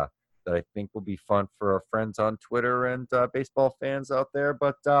that I think will be fun for our friends on Twitter and baseball fans out there.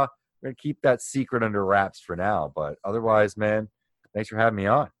 But we're going to keep that secret under wraps for now. But otherwise, man, thanks for having me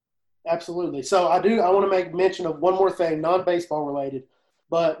on. Absolutely. So I want to make mention of one more thing, non-baseball related.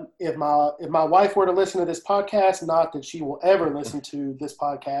 But if my wife were to listen to this podcast, not that she will ever listen to this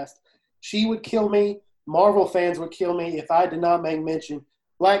podcast, she would kill me. Marvel fans would kill me if I did not make mention.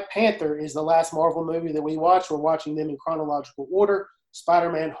 Black Panther is the last Marvel movie that we watched. We're watching them in chronological order.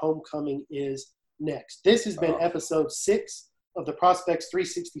 Spider-Man Homecoming is next. This has been episode 6 of the Prospects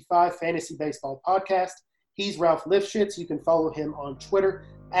 365 Fantasy Baseball Podcast. He's Ralph Lifshitz. You can follow him on Twitter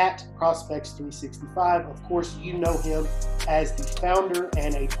at Prospects365. Of course, you know him as the founder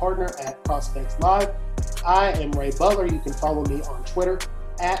and a partner at Prospects Live. I am Ray Butler. You can follow me on Twitter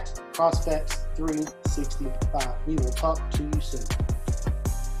at Prospects365. We will talk to you soon.